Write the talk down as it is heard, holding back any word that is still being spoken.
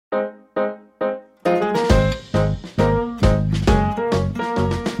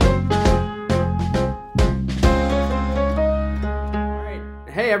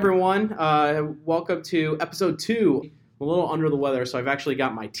everyone. Welcome to episode 2. I'm a little under the weather, so I've actually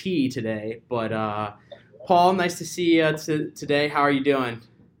got my tea today. But Paul, nice to see you today. How are you doing?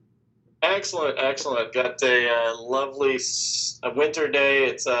 Excellent, excellent. Got a lovely winter day.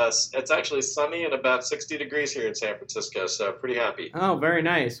 It's actually sunny and about 60 degrees here in San Francisco, so pretty happy. Oh, very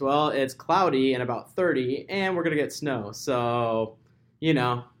nice. Well, it's cloudy and about 30, and we're going to get snow. So, you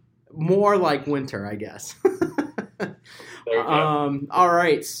know, more like winter, I guess. There you go. All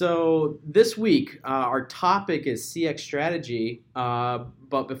right. So this week, our topic is CX strategy.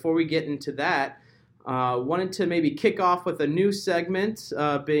 But before we get into that, wanted to maybe kick off with a new segment,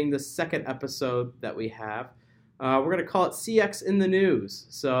 being the second episode that we have. We're going to call it CX in the News.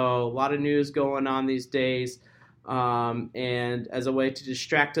 So a lot of news going on these days. And as a way to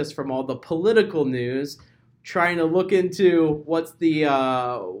distract us from all the political news, trying to look into what's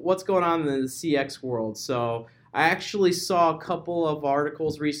going on in the CX world. So I actually saw a couple of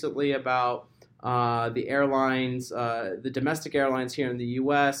articles recently about the airlines, the domestic airlines here in the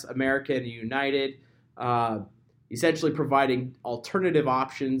U.S., American and United, essentially providing alternative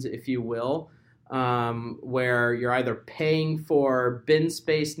options, if you will, where you're either paying for bin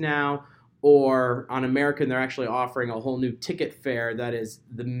space now, or on American, they're actually offering a whole new ticket fare that is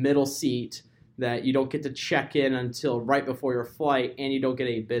the middle seat that you don't get to check in until right before your flight, and you don't get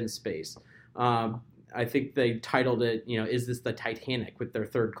any bin space. I think they titled it, is this the Titanic with their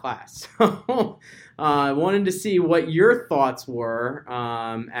third class? So I wanted to see what your thoughts were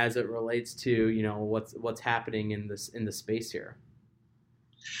as it relates to, what's happening in the space here.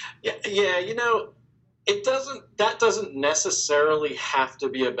 Yeah, that doesn't necessarily have to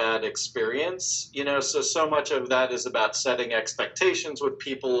be a bad experience, so much of that is about setting expectations with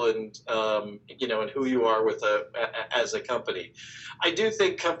people and and who you are as a company. I do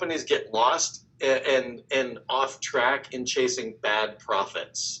think companies get lost and off track in chasing bad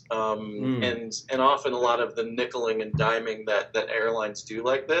profits, and often a lot of the nickeling and diming that airlines do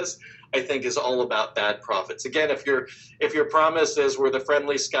like this, I think, is all about bad profits. Again, if your promise is we're the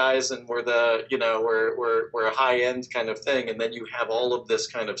friendly skies and we're the we're a high end kind of thing, and then you have all of this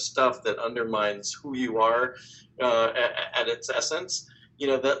kind of stuff that undermines who you are at its essence,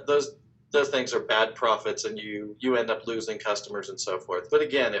 those things are bad profits, and you end up losing customers and so forth. But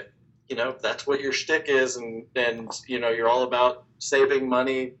again, if that's what your shtick is, and you're all about saving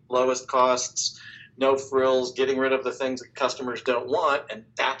money, lowest costs, no frills, getting rid of the things that customers don't want, and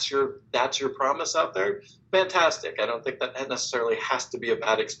that's your promise out there, fantastic. I don't think that necessarily has to be a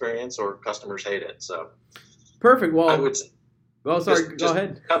bad experience or customers hate it. So perfect. Well, I would say, go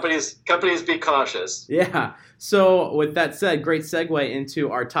ahead. Companies be cautious. Yeah. So with that said, great segue into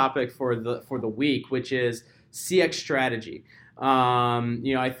our topic for the week, which is CX strategy.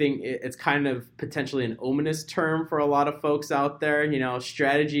 I think it's kind of potentially an ominous term for a lot of folks out there.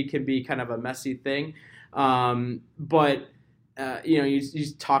 Strategy can be kind of a messy thing. But you're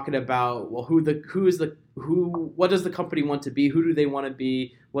talking about, well, what does the company want to be? Who do they want to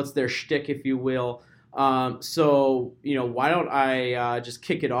be? What's their shtick, if you will? So why don't I just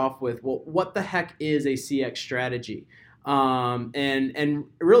kick it off with, well, what the heck is a CX strategy? And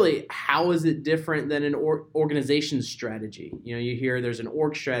really, how is it different than an organization strategy? You hear there's an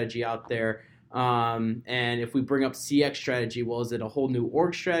org strategy out there, and if we bring up CX strategy, well, is it a whole new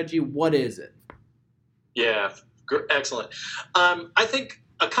org strategy? What is it? Yeah, excellent. I think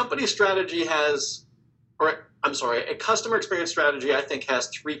a company strategy a customer experience strategy, I think, has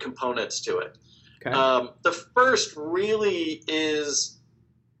 3 components to it. Okay. The first really is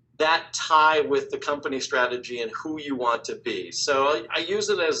that tie with the company strategy and who you want to be. So I use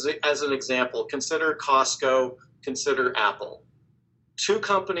it as an example. Consider Costco, consider Apple. 2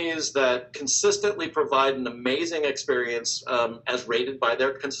 companies that consistently provide an amazing experience as rated by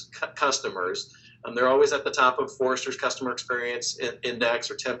their customers. They're always at the top of Forrester's Customer Experience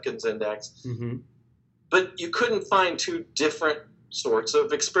Index or Temkin's Index. Mm-hmm. But you couldn't find 2 different sorts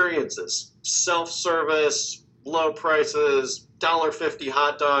of experiences. Self-service, low prices, $1.50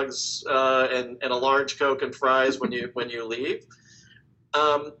 hot dogs and a large Coke and fries when you leave.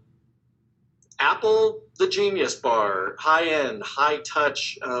 Apple, the Genius Bar, high end, high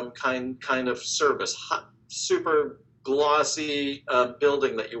touch kind of service, super glossy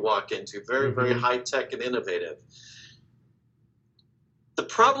building that you walk into, very very high tech and innovative. The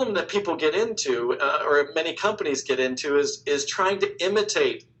problem that people get into, or many companies get into, is trying to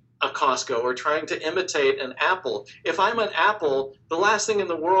imitate a Costco or trying to imitate an Apple. If I'm an Apple, the last thing in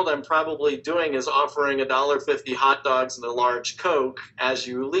the world I'm probably doing is offering $1.50 hot dogs and a large Coke as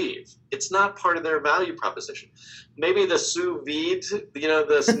you leave. It's not part of their value proposition. Maybe the sous vide,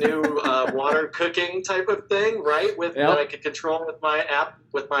 this new water cooking type of thing, right? That I could control with my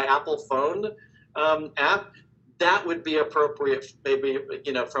Apple phone app. That would be appropriate, maybe,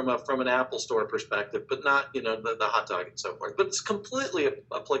 from an Apple Store perspective, but not, the hot dog and so forth. But it's completely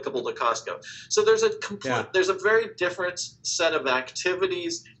applicable to Costco. So there's a very different set of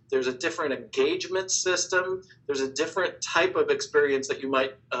activities. There's a different engagement system. There's a different type of experience that you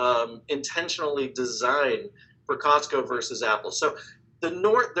might intentionally design for Costco versus Apple. So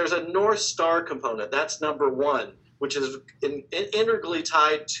there's a North Star component. That's number one, which is integrally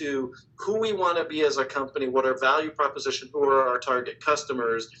tied to who we want to be as a company, what our value proposition, who are our target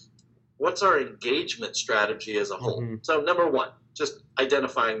customers, what's our engagement strategy as a whole. Mm-hmm. So number one, just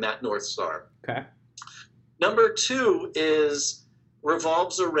identifying that North Star. Okay. Number two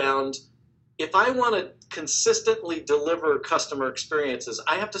revolves around, if I want to consistently deliver customer experiences,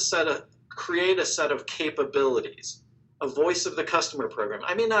 I have to create a set of capabilities. A voice of the customer program.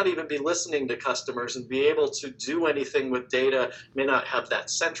 I may not even be listening to customers and be able to do anything with data, may not have that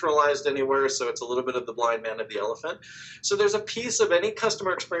centralized anywhere, so it's a little bit of the blind man and the elephant. So there's a piece of any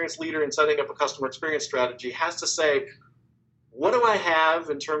customer experience leader in setting up a customer experience strategy has to say, what do I have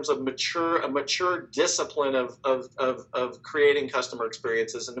in terms of a mature discipline of creating customer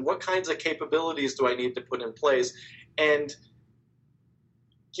experiences, and what kinds of capabilities do I need to put in place? And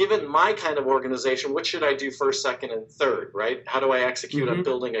given my kind of organization, what should I do first, second, and third, right? How do I execute on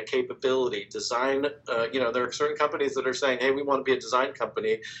building a capability, design? There are certain companies that are saying, hey, we want to be a design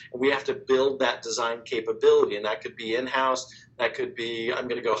company, and we have to build that design capability. And that could be in-house. That could be, I'm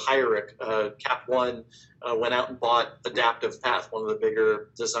going to go hire Cap One, went out and bought Adaptive Path, one of the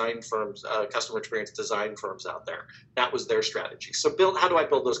bigger design firms, customer experience design firms out there. That was their strategy. So how do I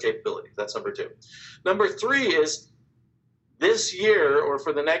build those capabilities? That's number two. Number three is, this year or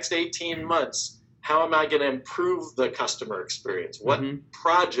for the next 18 months, how am I going to improve the customer experience? What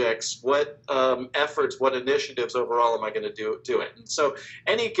projects, what efforts, what initiatives overall am I going to do it? And so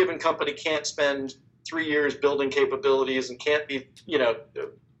any given company can't spend 3 years building capabilities and can't be,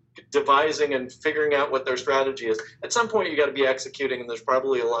 devising and figuring out what their strategy is. At some point, you got to be executing, and there's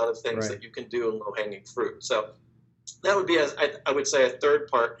probably a lot of things that you can do in low-hanging fruit. So that would be, I would say, a third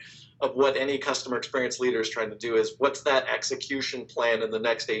part of what any customer experience leader is trying to do is, what's that execution plan in the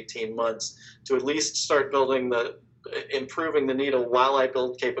next 18 months to at least start improving the needle while I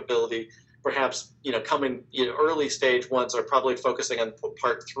build capability. Perhaps, coming early stage ones are probably focusing on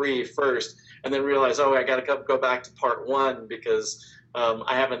part 3 first, and then realize, I got to go back to part 1 because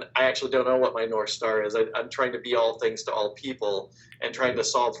I actually don't know what my North Star is. I'm trying to be all things to all people and trying to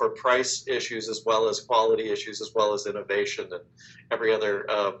solve for price issues as well as quality issues, as well as innovation and every other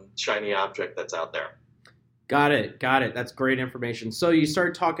shiny object that's out there. Got it. That's great information. So you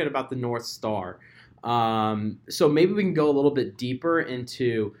started talking about the North Star. So maybe we can go a little bit deeper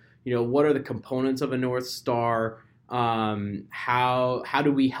into, what are the components of a North Star? How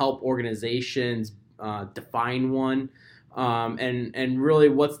do we help organizations define one? And really,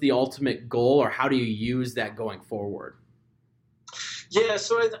 what's the ultimate goal, or how do you use that going forward? Yeah,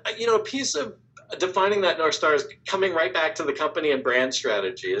 so a piece of defining that North Star is coming right back to the company and brand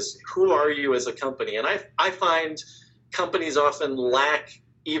strategy. Is who are you as a company? And I find companies often lack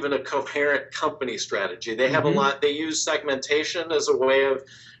even a coherent company strategy. They have a lot. They use segmentation as a way of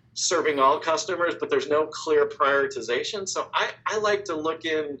serving all customers, but there's no clear prioritization. So I like to look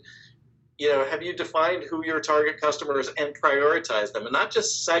in. Have you defined who your target customers and prioritize them, and not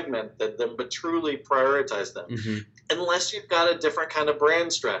just segment them, but truly prioritize them? Unless you've got a different kind of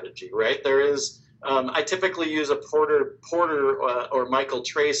brand strategy, right? There is. I typically use a Porter or Michael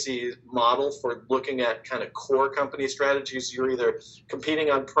Tracy model for looking at kind of core company strategies. You're either competing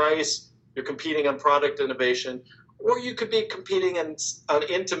on price, you're competing on product innovation, or you could be competing on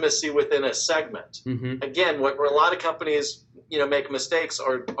intimacy within a segment. Again, where a lot of companies, make mistakes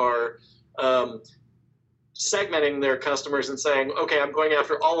are segmenting their customers and saying, okay, I'm going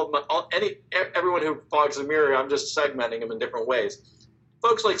after everyone who fogs a mirror. I'm just segmenting them in different ways.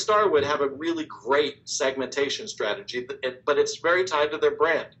 Folks like Starwood have a really great segmentation strategy, but it's very tied to their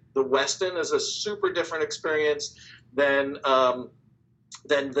brand. The Westin is a super different experience than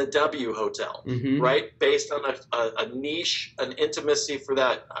the W Hotel, right? Based on a niche, an intimacy for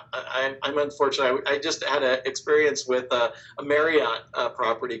that. I'm unfortunate. I just had an experience with a Marriott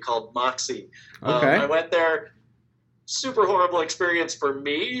property called Moxie. Okay. I went there. Super horrible experience for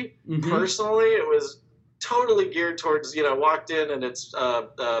me personally. It was totally geared towards, walked in and it's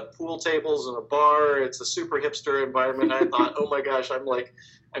pool tables and a bar. It's a super hipster environment. I thought, oh my gosh, I'm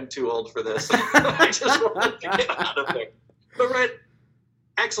too old for this. I just wanted to get out of there. But right,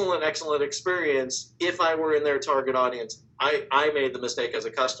 excellent experience. If I were in their target audience, I made the mistake as a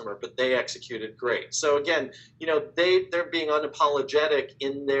customer, but they executed great. So again, they're being unapologetic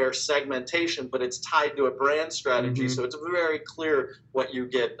in their segmentation, but it's tied to a brand strategy. So it's very clear what you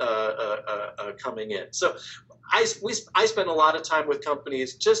get coming in. So I spend a lot of time with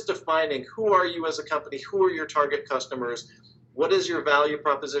companies just defining who are you as a company, who are your target customers, what is your value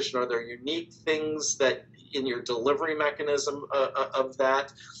proposition, are there unique things that in your delivery mechanism of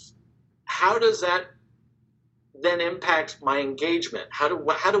that? How does that then impact my engagement? How do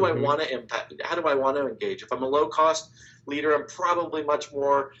I want to impact? How do I want to engage? If I'm a low cost leader, I'm probably much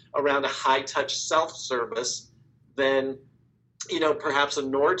more around a high touch self-service than perhaps a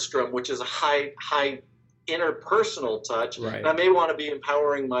Nordstrom, which is a high interpersonal touch. Right. And I may want to be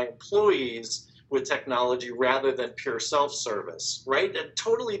empowering my employees with technology rather than pure self-service, right? A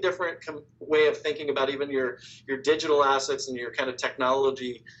totally different way of thinking about even your digital assets and your kind of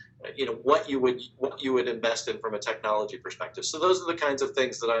technology, what you would invest in from a technology perspective. So those are the kinds of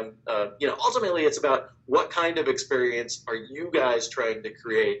things that I'm, ultimately it's about what kind of experience are you guys trying to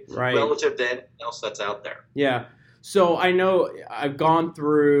create relative to anything else that's out there. Yeah. So I know I've gone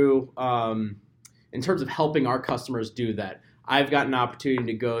through, in terms of helping our customers do that, I've got an opportunity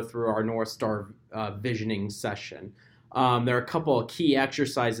to go through our North Star visioning session. There are a couple of key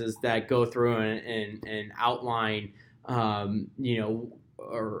exercises that go through and outline, or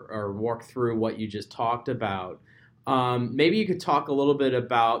walk through what you just talked about. Maybe you could talk a little bit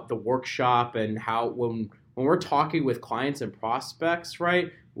about the workshop and how when we're talking with clients and prospects,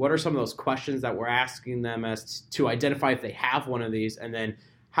 right? What are some of those questions that we're asking them as to identify if they have one of these, and then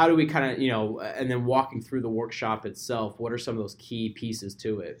how do we kind of, and then walking through the workshop itself, what are some of those key pieces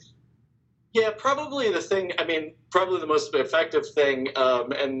to it? Yeah, probably the most effective thing,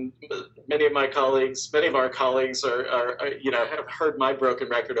 and many of our colleagues are have heard my broken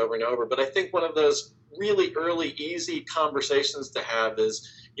record over and over, but I think one of those really early, easy conversations to have is,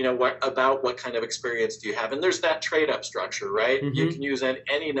 about what kind of experience do you have? And there's that trade-up structure, right? You can use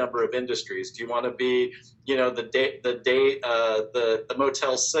any number of industries. Do you want to be, the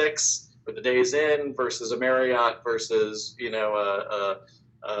Motel 6 or the Days Inn versus a Marriott versus,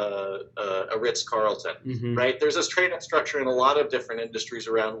 a Ritz-Carlton, right? There's this trade-up structure in a lot of different industries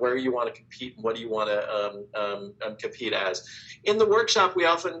around where you want to compete and what do you want to compete as. In the workshop, we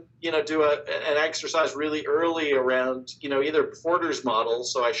often, do an exercise really early around, either Porter's model.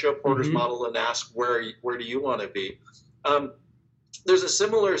 So I show Porter's model and ask, where do you want to be? There's a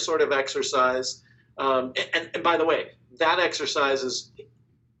similar sort of exercise. And by the way, that exercise is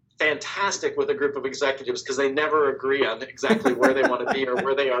fantastic with a group of executives because they never agree on exactly where they want to be or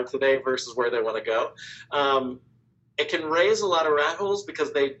where they are today versus where they want to go. It can raise a lot of rat holes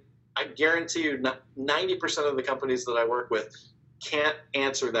because I guarantee you 90% of the companies that I work with can't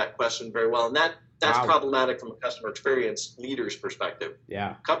answer that question very well. And that's problematic from a customer experience leader's perspective.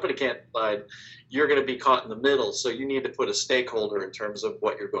 Yeah. Company can't decide. You're going to be caught in the middle, so you need to put a stakeholder in terms of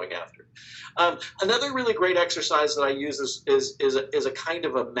what you're going after. Another really great exercise that I use is a kind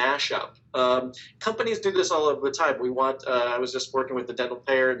of a mashup. Companies do this all of the time. I was just working with the dental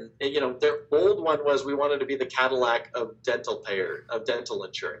payer, and their old one was we wanted to be the Cadillac of dental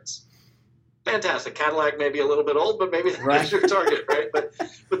insurance. Fantastic. Cadillac may be a little bit old, but maybe that's your target, right? But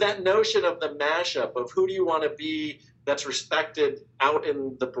that notion of the mashup of who do you want to be that's respected out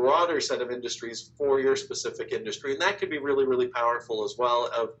in the broader set of industries for your specific industry. And that could be really, really powerful as well,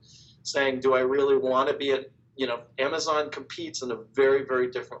 of saying, do I really want to be Amazon competes in a very,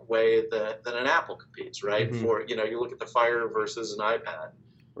 very different way than an Apple competes, right? For, you look at the Fire versus an iPad.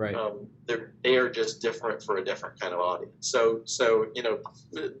 Right. They are just different for a different kind of audience. So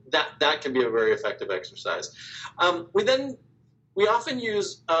that can be a very effective exercise. We often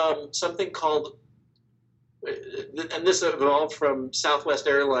use something called, and this evolved from Southwest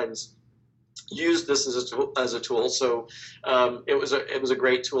Airlines. Used this as a tool. So it was a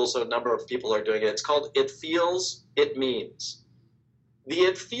great tool. So a number of people are doing it. It's called It Feels, It Means. The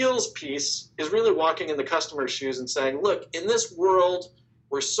It Feels piece is really walking in the customer's shoes and saying, look, in this world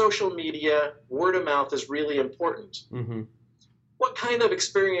where social media, word of mouth is really important. What kind of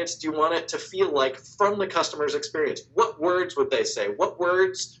experience do you want it to feel like from the customer's experience? What words would they say? What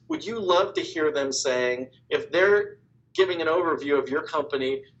words would you love to hear them saying if they're giving an overview of your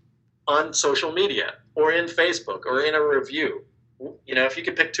company on social media or in Facebook or in a review? If you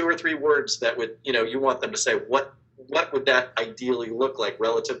could pick 2 or 3 words that would, you want them to say, what what would that ideally look like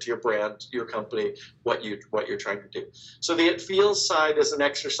relative to your brand, your company, what you're trying to do. So the it feels side is an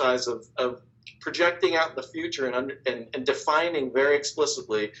exercise of projecting out in the future and defining very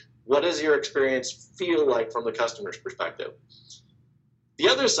explicitly what does your experience feel like from the customer's perspective. The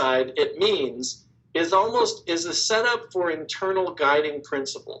other side, it means, is a setup for internal guiding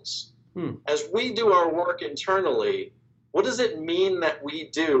principles. As we do our work internally, what does it mean that we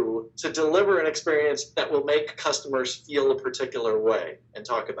do to deliver an experience that will make customers feel a particular way, and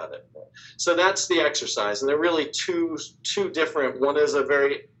talk about it? So that's the exercise. And they're really two different. One is a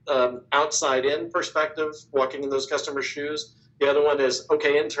very outside-in perspective, walking in those customers' shoes. The other one is,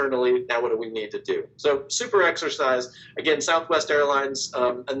 okay, internally, now what do we need to do? So super exercise. Again, Southwest Airlines,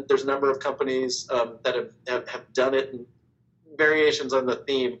 and there's a number of companies that have done it, and variations on the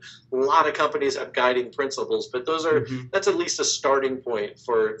theme. A lot of companies have guiding principles, but those are that's at least a starting point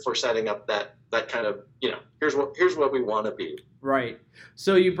for setting up that kind of, here's what we want to be. Right.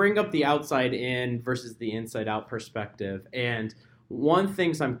 So you bring up the outside in versus the inside out perspective, and one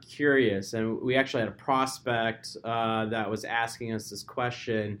thing I'm curious, and we actually had a prospect that was asking us this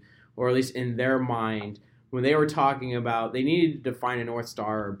question, or at least in their mind, when they were talking about they needed to define a North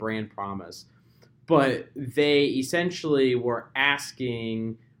Star or brand promise. But they essentially were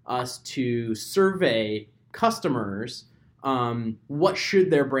asking us to survey customers, what should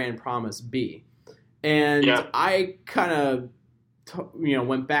their brand promise be? And I kind of,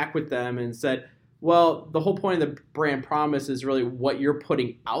 went back with them and said, well, the whole point of the brand promise is really what you're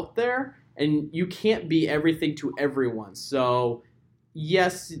putting out there, and you can't be everything to everyone. So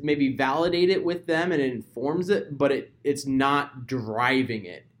yes, maybe validate it with them and it informs it, but it's not driving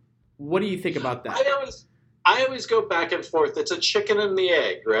it. What do you think about that? I always go back and forth. It's a chicken and the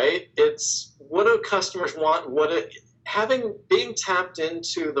egg, right? It's what do customers want? Being tapped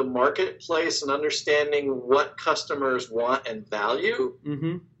into the marketplace and understanding what customers want and value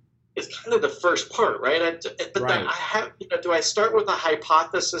is kind of the first part, right? Do I start with a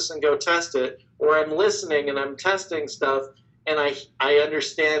hypothesis and go test it, or I'm listening and I'm testing stuff and I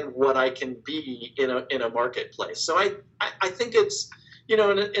understand what I can be in a marketplace? So I think it's,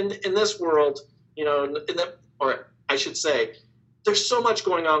 in this world, or I should say, there's so much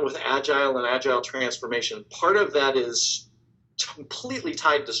going on with agile and agile transformation. Part of that is completely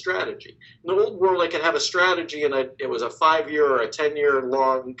tied to strategy. In the old world, I could have a strategy and it was a 5-year or a 10-year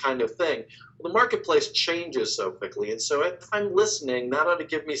long kind of thing. Well, the marketplace changes so quickly. And so if I'm listening, that ought to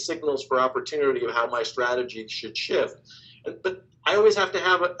give me signals for opportunity of how my strategy should shift. But I always have to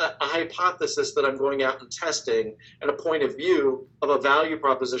have a hypothesis that I'm going out and testing, and a point of view of a value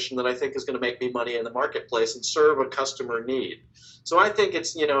proposition that I think is going to make me money in the marketplace and serve a customer need. So I think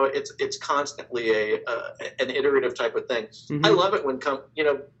it's constantly an iterative type of thing. I love it when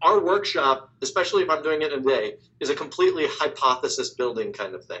our workshop, especially if I'm doing it in a day, is a completely hypothesis building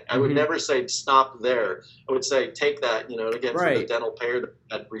kind of thing. I would never say stop there. I would say take that. Again, for the dental payer that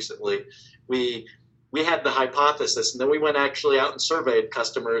we had recently, we had the hypothesis, and then we went actually out and surveyed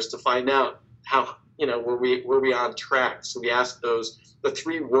customers to find out how, were we on track. So we asked the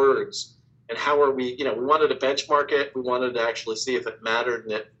 3 words, and how are we, we wanted to benchmark it. We wanted to actually see if it mattered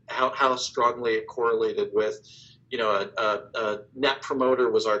and how strongly it correlated with, a net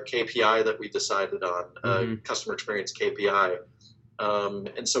promoter was our KPI that we decided on, customer experience KPI.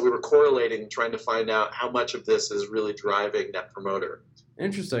 And so we were correlating, trying to find out how much of this is really driving net promoter.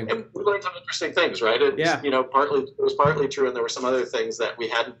 Interesting. And we learned some interesting things, right? It was partly true, and there were some other things that we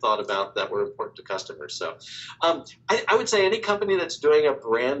hadn't thought about that were important to customers. So I would say any company that's doing a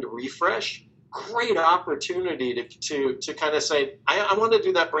brand refresh, great opportunity to kind of say, I want to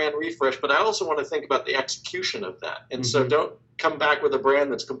do that brand refresh, but I also want to think about the execution of that. And so don't come back with a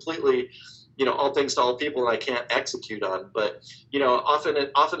brand that's completely, all things to all people and I can't execute on. But, often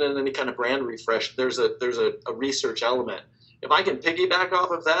in any kind of brand refresh, there's a research element. If I can piggyback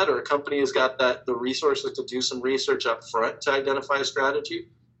off of that, or a company has got the resources to do some research up front to identify a strategy,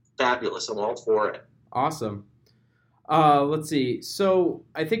 fabulous. I'm all for it. Awesome. Let's see. So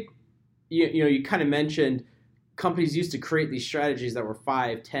I think you kind of mentioned companies used to create these strategies that were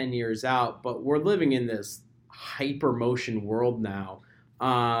 5-10 years out, but we're living in this hyper motion world now.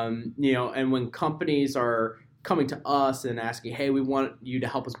 And when companies are coming to us and asking, hey, we want you to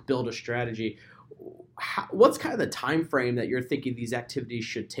help us build a strategy, what's kind of the time frame that you're thinking these activities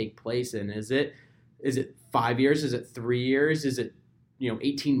should take place in? Is it 5 years? Is it 3 years? Is it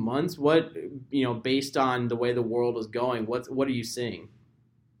 18 months? What based on the way the world is going, what are you seeing?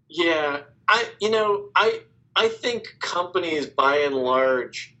 Yeah, I think companies by and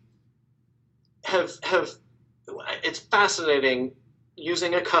large have it's fascinating.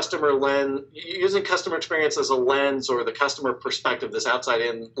 using a customer lens, using customer experience as a lens, or the customer perspective, this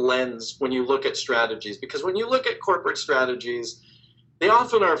outside-in lens, when you look at strategies. Because when you look at corporate strategies, they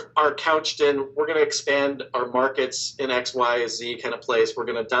often are couched in, we're going to expand our markets in X, Y, Z kind of place. We're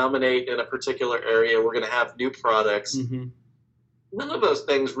going to dominate in a particular area. We're going to have new products. Mm-hmm. None of those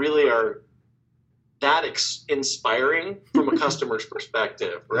things really are that inspiring from a customer's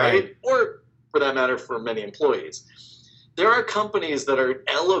perspective, right? Or for that matter, for many employees. There are companies that are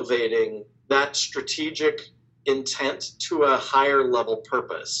elevating that strategic intent to a higher level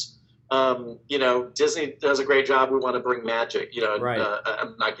purpose. Disney does a great job. We want to bring magic.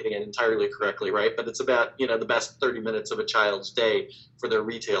 I'm not getting it entirely correctly, right? But it's about, the best 30 minutes of a child's day for their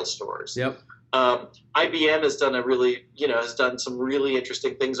retail stores. Yep. IBM has done some really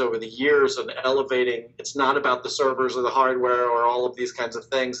interesting things over the years on elevating. It's not about the servers or the hardware or all of these kinds of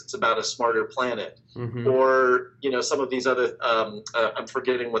things. It's about a smarter planet. Mm-hmm. Or, some of these other, I'm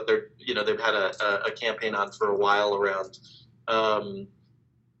forgetting what they've had a campaign on for a while around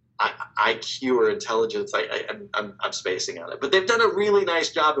IQ or intelligence. I'm spacing on it, but they've done a really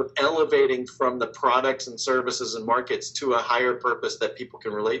nice job of elevating from the products and services and markets to a higher purpose that people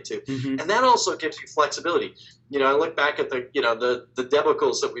can relate to, mm-hmm. and that also gives you flexibility. I look back at the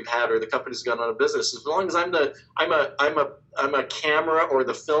debacles that we've had, or the companies that have gone out of business. As long as I'm a camera or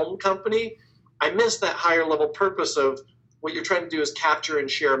the film company, I miss that higher level purpose of what you're trying to do is capture and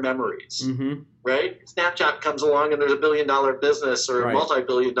share memories, mm-hmm. right? Snapchat comes along and there's $1 billion business or a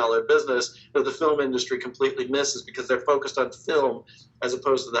multi-billion-dollar business that the film industry completely misses because they're focused on film as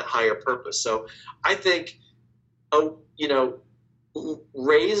opposed to that higher purpose. So I think,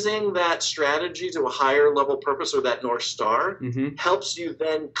 raising that strategy to a higher level purpose, or that North Star, mm-hmm. helps you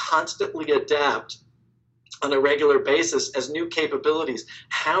then constantly adapt on a regular basis as new capabilities.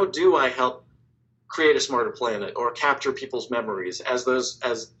 How do I help create a smarter planet or capture people's memories as those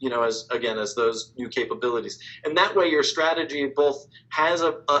new capabilities? And that way your strategy both has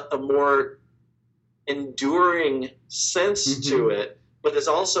a more enduring sense mm-hmm. to it, but it's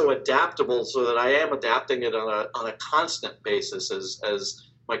also adaptable, so that I am adapting it on a constant basis as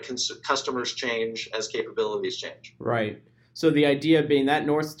my customers change, as capabilities change. Right. So the idea being that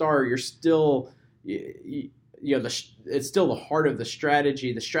North Star, you're still it's still the heart of the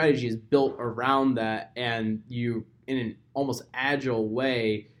strategy. The strategy is built around that, and you, in an almost agile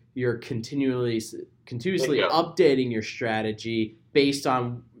way, you're continuously updating your strategy based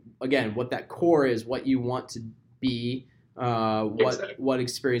on, again, what that core is, what you want to be, what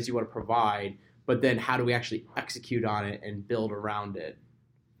experience you want to provide, but then how do we actually execute on it and build around it?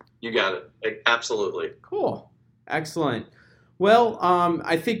 You got it. Absolutely. Cool. Excellent. Well,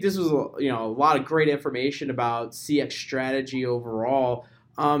 I think this was a lot of great information about CX strategy overall.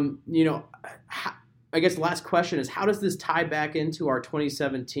 I guess the last question is, how does this tie back into our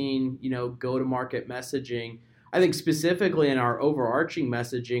 2017 go-to-market messaging? I think specifically in our overarching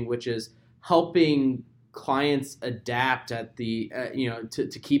messaging, which is helping clients adapt at the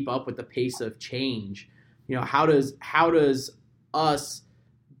to keep up with the pace of change. How does us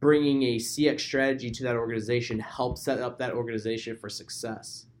bringing a CX strategy to that organization help set up that organization for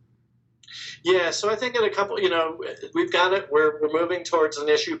success? Yeah, so I think in a couple, we've got it. We're moving towards an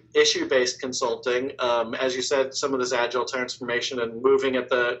issue-based consulting. As you said, some of this agile transformation and moving at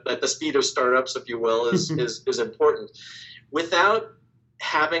the speed of startups, if you will, is important. Without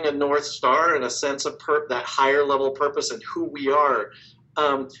having a North Star and a sense of that higher level purpose and who we are,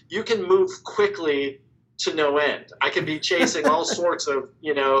 you can move quickly to no end. I could be chasing all sorts of,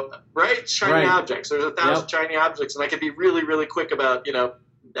 shiny objects. There's 1,000 shiny objects, and I could be really, really quick about,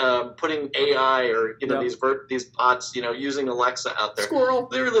 putting AI or, these bots, using Alexa out there. Squirrel.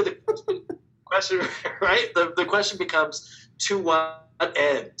 Literally the question, right? The question becomes, to what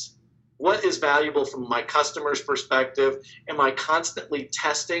end? What is valuable from my customer's perspective? Am I constantly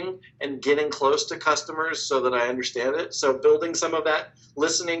testing and getting close to customers so that I understand it? So building some of that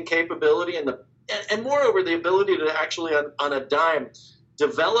listening capability and moreover, the ability to actually, on a dime,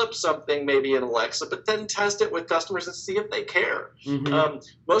 develop something maybe in Alexa, but then test it with customers and see if they care. Mm-hmm.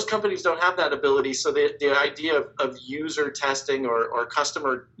 Most companies don't have that ability, so the idea of user testing or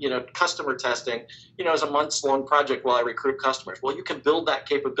customer testing, is a months-long project while I recruit customers. Well, you can build that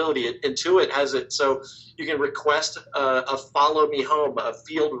capability. Intuit has it, so you can request a follow me home, a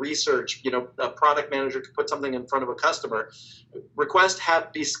field research, a product manager could put something in front of a customer,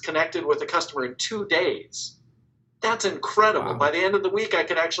 be connected with a customer in 2 days. That's incredible. Wow. By the end of the week, I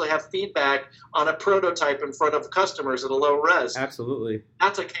could actually have feedback on a prototype in front of customers at a low res. Absolutely.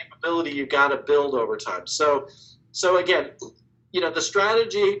 That's a capability you got to build over time. So again, the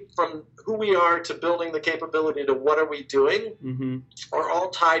strategy from who we are to building the capability to what are we doing are all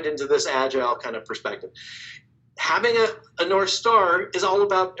tied into this agile kind of perspective. Having a North Star is all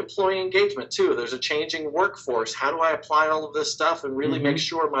about employee engagement too. There's a changing workforce. How do I apply all of this stuff and really make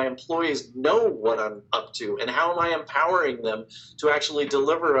sure my employees know what I'm up to, and how am I empowering them to actually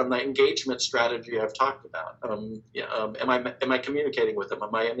deliver on the engagement strategy I've talked about? Am I communicating with them?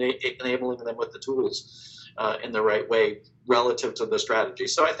 Am I enabling them with the tools in the right way relative to the strategy?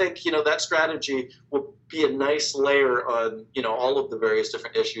 So I think that strategy will be a nice layer on all of the various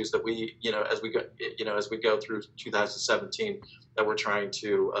different issues that we as we go through 2017 that we're trying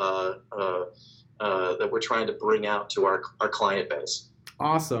to bring out to our client base.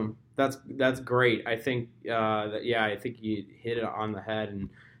 Awesome. That's great. I think I think you hit it on the head, and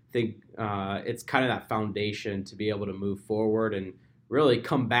I think it's kind of that foundation to be able to move forward and really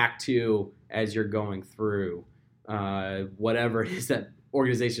come back to as you're going through whatever it is that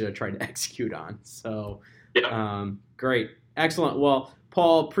organizations are trying to execute on. So, great. Excellent. Well,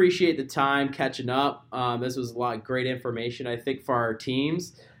 Paul, appreciate the time catching up. This was a lot of great information, I think, for our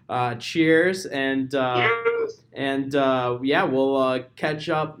teams. Cheers. And we'll catch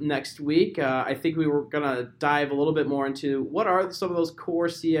up next week. I think we were going to dive a little bit more into what are some of those core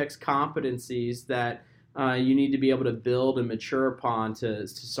CX competencies that you need to be able to build and mature upon to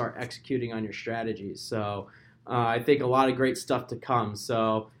start executing on your strategies. So I think a lot of great stuff to come.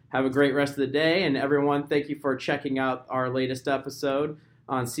 So have a great rest of the day. And everyone, thank you for checking out our latest episode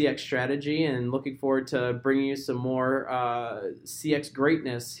on CX strategy, and looking forward to bringing you some more CX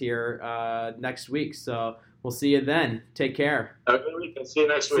greatness here next week. So we'll see you then. Take care. Have a good weekend. See you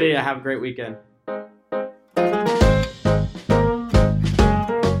next week. See ya. Have a great weekend.